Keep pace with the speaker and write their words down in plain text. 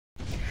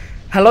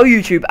Hello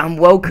YouTube and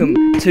welcome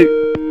to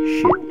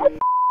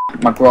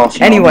my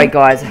grass. Anyway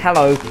guys,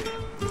 hello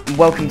and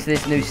welcome to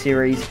this new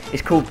series.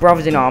 It's called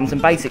Brothers in Arms,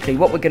 and basically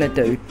what we're gonna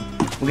do,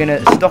 we're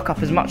gonna stock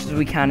up as much as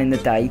we can in the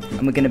day,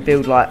 and we're gonna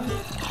build like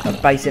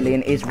basically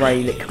an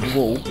Israeli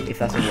wall, if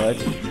that's a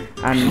word.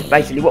 And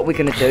basically what we're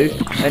gonna do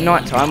at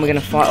night time, we're gonna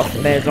fight off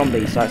their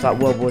zombies. So it's like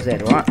World War Z,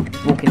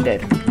 alright? Walking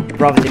Dead,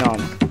 Brothers in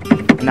Arms,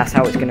 and that's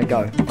how it's gonna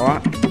go.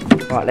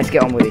 Alright, let's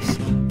get on with this.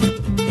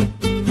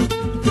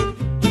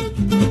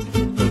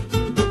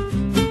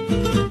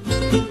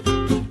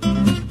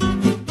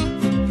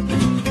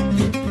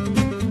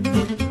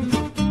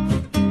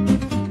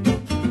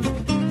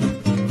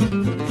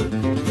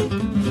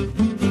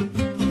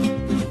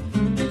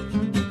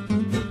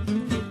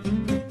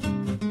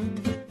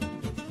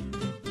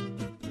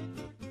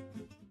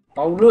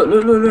 Oh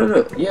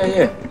look!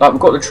 Yeah. Like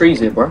we've got the trees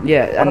here, bro.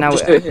 Yeah, and now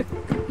just do it here.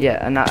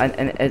 Yeah, and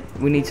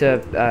we need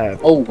to.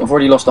 Oh, I've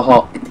already lost a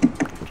heart.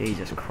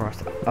 Jesus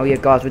Christ! Oh yeah,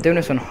 guys, we're doing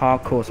this on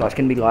hardcore, so it's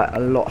gonna be like a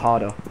lot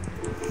harder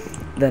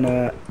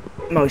than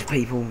most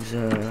people's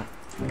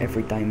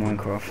everyday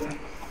Minecraft.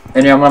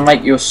 Anyway, I'm gonna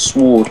make you a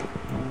sword.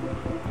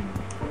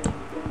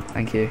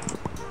 Thank you.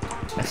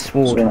 A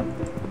sword.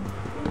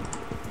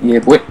 Yeah,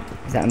 boy.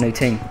 Is that a new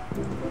team?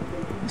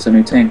 It's a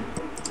new team.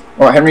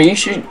 Alright, Henry, you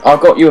should.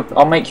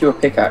 I'll make you a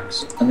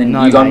pickaxe, and then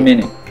No, you go mate.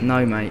 mini.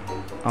 No, mate.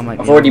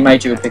 I've already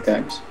made you a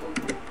pickaxe.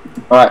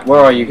 Alright,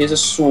 where are you? Here's a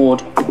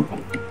sword.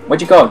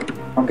 Where'd you go?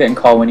 I'm getting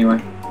coal anyway.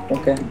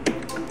 Okay.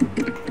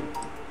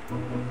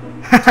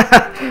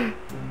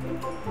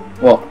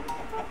 What?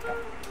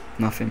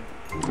 Nothing.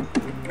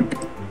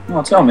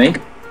 Oh, tell me.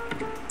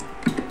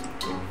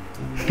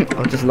 I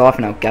was just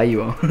laughing how gay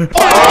you are.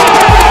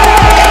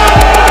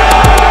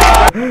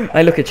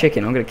 Hey, look, a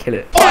chicken. I'm gonna kill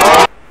it.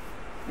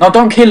 No,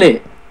 don't kill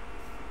it.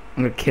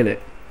 I'm gonna kill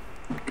it.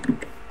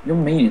 You're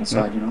mean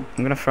inside, you know.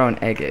 I'm gonna throw an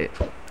egg at it.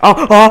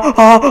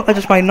 Oh! I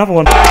just made another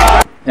one.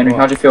 Henry,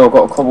 how do you feel? I've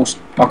got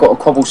a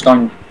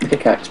cobblestone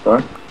pickaxe,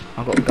 bro.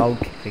 I've got a gold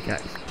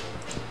pickaxe.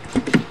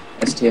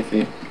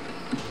 STFU.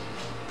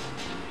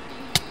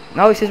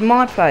 No, this is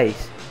my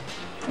place.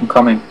 I'm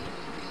coming.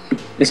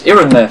 There's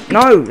Iron there.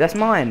 No, that's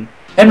mine.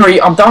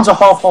 Henry, I'm down to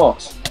half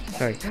hearts.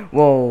 Sorry.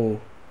 Whoa.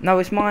 No,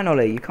 it's mine,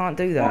 Ollie. You can't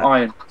do that. My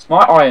iron. It's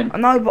my iron. I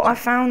know, but I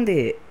found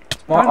it.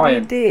 It's my Don't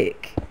iron. be a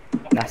dick.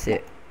 That's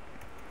it.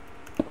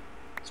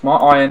 It's my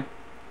iron.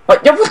 Wait,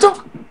 yeah, what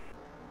the?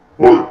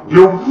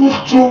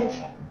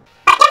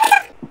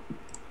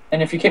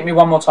 And if you kick me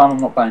one more time, I'm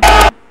not playing.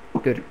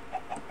 Good.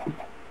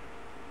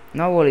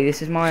 No, Ollie,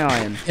 this is my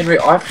iron. Henry,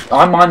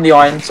 I mine the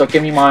iron, so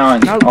give me my iron.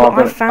 No, but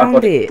I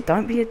found it.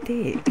 Don't be a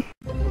dick.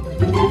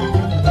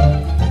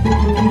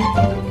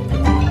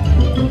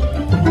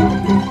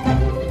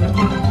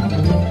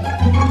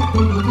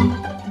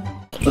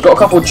 We've got a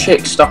couple of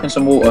chicks stuck in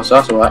some water, so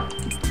that's alright.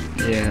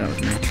 Yeah, that was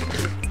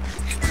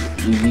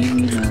me. You mean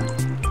me now?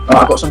 Oh,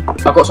 I've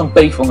got some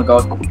beef on the go.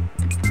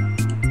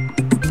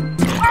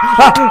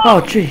 Ah!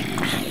 Oh, gee.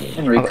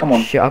 Henry, come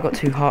on. Shit, I've got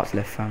 2 hearts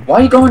left, fam. Why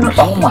are you going up?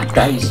 Oh my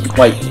days.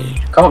 Wait,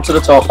 come up to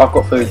the top, I've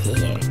got food.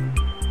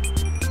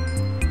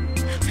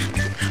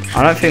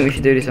 I don't think we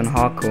should do this on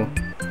hardcore.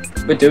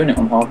 We're doing it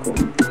on hardcore.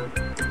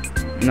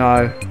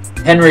 No.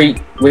 Henry,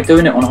 we're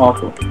doing it on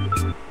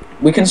hardcore.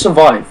 We can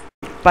survive.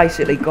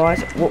 Basically,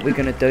 guys, what we're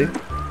gonna do,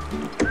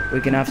 we're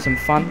gonna have some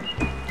fun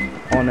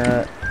on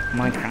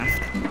Minecraft.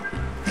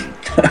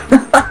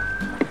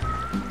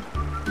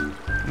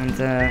 And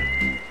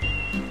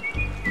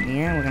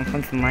yeah, we're gonna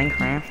play some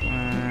Minecraft.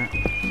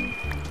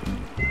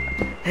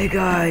 Hey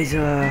guys,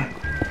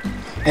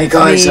 Hey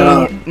guys,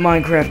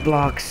 Minecraft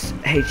Blocks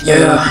HD.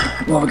 yeah,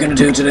 what we're gonna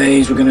do today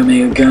is we're gonna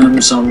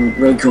make some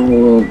really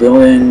cool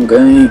building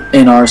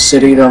in our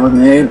city that we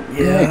made.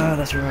 Yeah,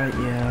 that's right,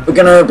 yeah. We're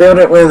gonna build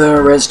it with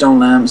redstone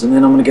lamps, and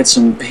then I'm gonna get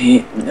some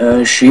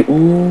sheep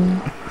wool.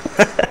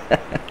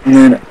 And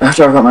then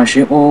after I've got my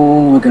sheep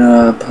wool, we're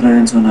gonna put it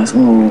into a nice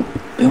little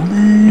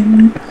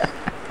building.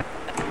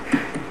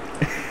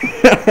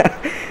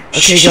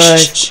 Okay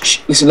guys.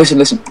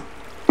 Listen.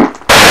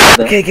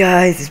 Okay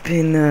guys, it's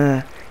been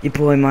your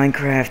boy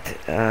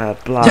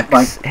Minecraft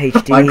Blocks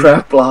HD.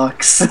 Minecraft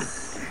Blocks.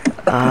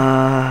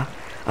 I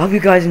hope you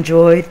guys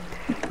enjoyed.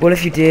 Well,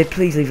 if you did,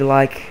 please leave a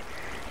like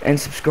and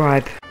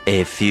subscribe.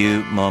 A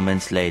few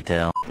moments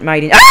later.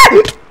 Made in.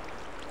 Ah!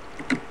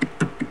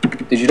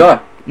 Did you die?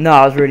 No,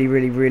 I was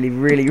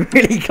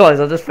really close.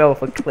 I just fell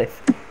off a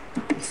cliff.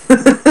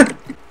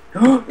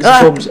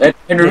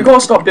 Henry, we gotta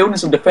start building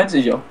some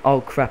defenses, yo. Oh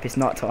crap! It's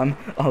night time.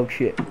 Oh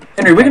shit.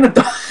 Henry, we're gonna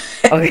die.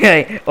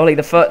 Okay, Ollie.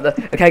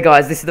 Okay,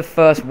 guys, this is the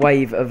first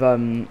wave of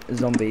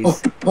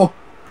zombies.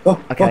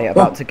 Okay,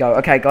 about to go.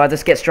 Okay, guys,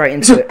 let's get straight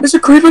into it. There's a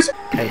creeper.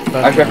 Okay,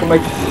 Actually, I can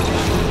make.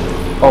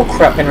 Oh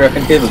crap, Henry, I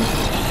can hear them.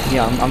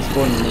 Yeah, I'm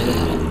spawning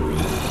them.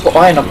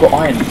 I've got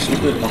iron. It's so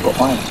good. I've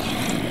got iron.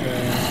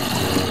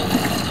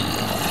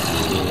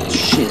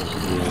 Shit.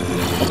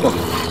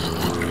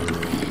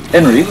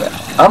 Henry,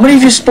 how many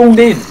of you spawned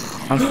in?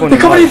 I'm spawning.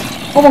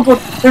 Oh my god,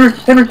 Henry,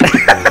 Henry.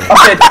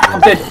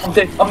 I'm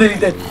dead. I'm nearly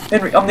dead.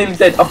 Henry, I'm nearly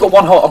dead. I've got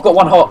one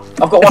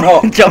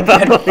heart. Jump out,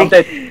 Henry, Ollie. I'm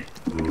dead.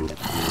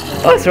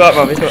 Oh, it's alright,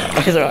 Rob,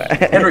 it's alright.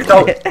 Henry,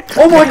 no.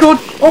 Oh my god.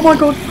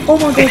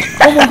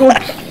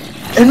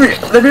 Henry,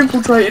 they've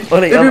infiltrated.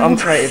 Ollie, They've I'm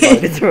infiltrated.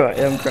 creative mode, it's alright,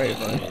 I'm creative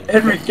mode.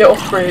 Henry, get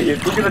off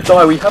creative. We're gonna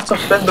die. We have to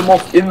fend them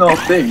off in our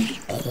thing.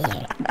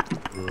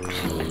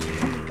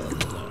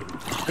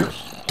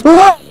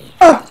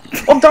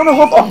 I'm down a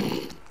hopper.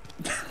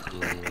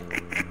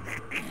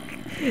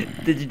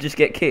 Did you just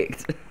get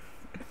kicked?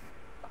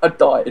 I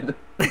died.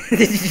 Did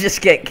you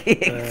just get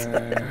kicked?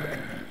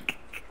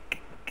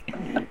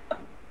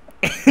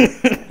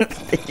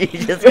 Did you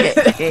just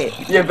get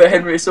kicked? Yeah, but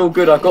Henry, it's all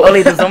good. I got.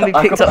 Ollie, the zombie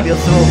picked up your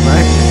sword,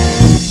 man.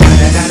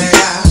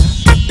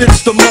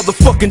 It's the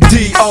motherfucking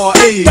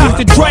DRE.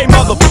 Dr. Dre,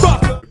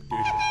 motherfucker.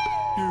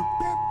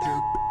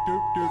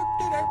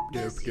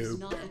 This is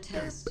not a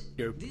test.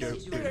 This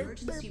is your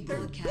emergency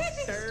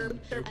broadcast system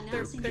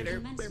announcing the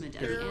commencement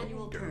of the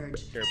annual purge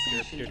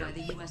sanctioned by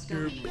the U.S.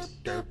 government.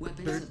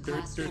 Weapons of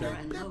class 4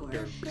 and lower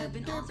have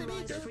been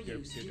authorized for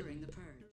use during the purge.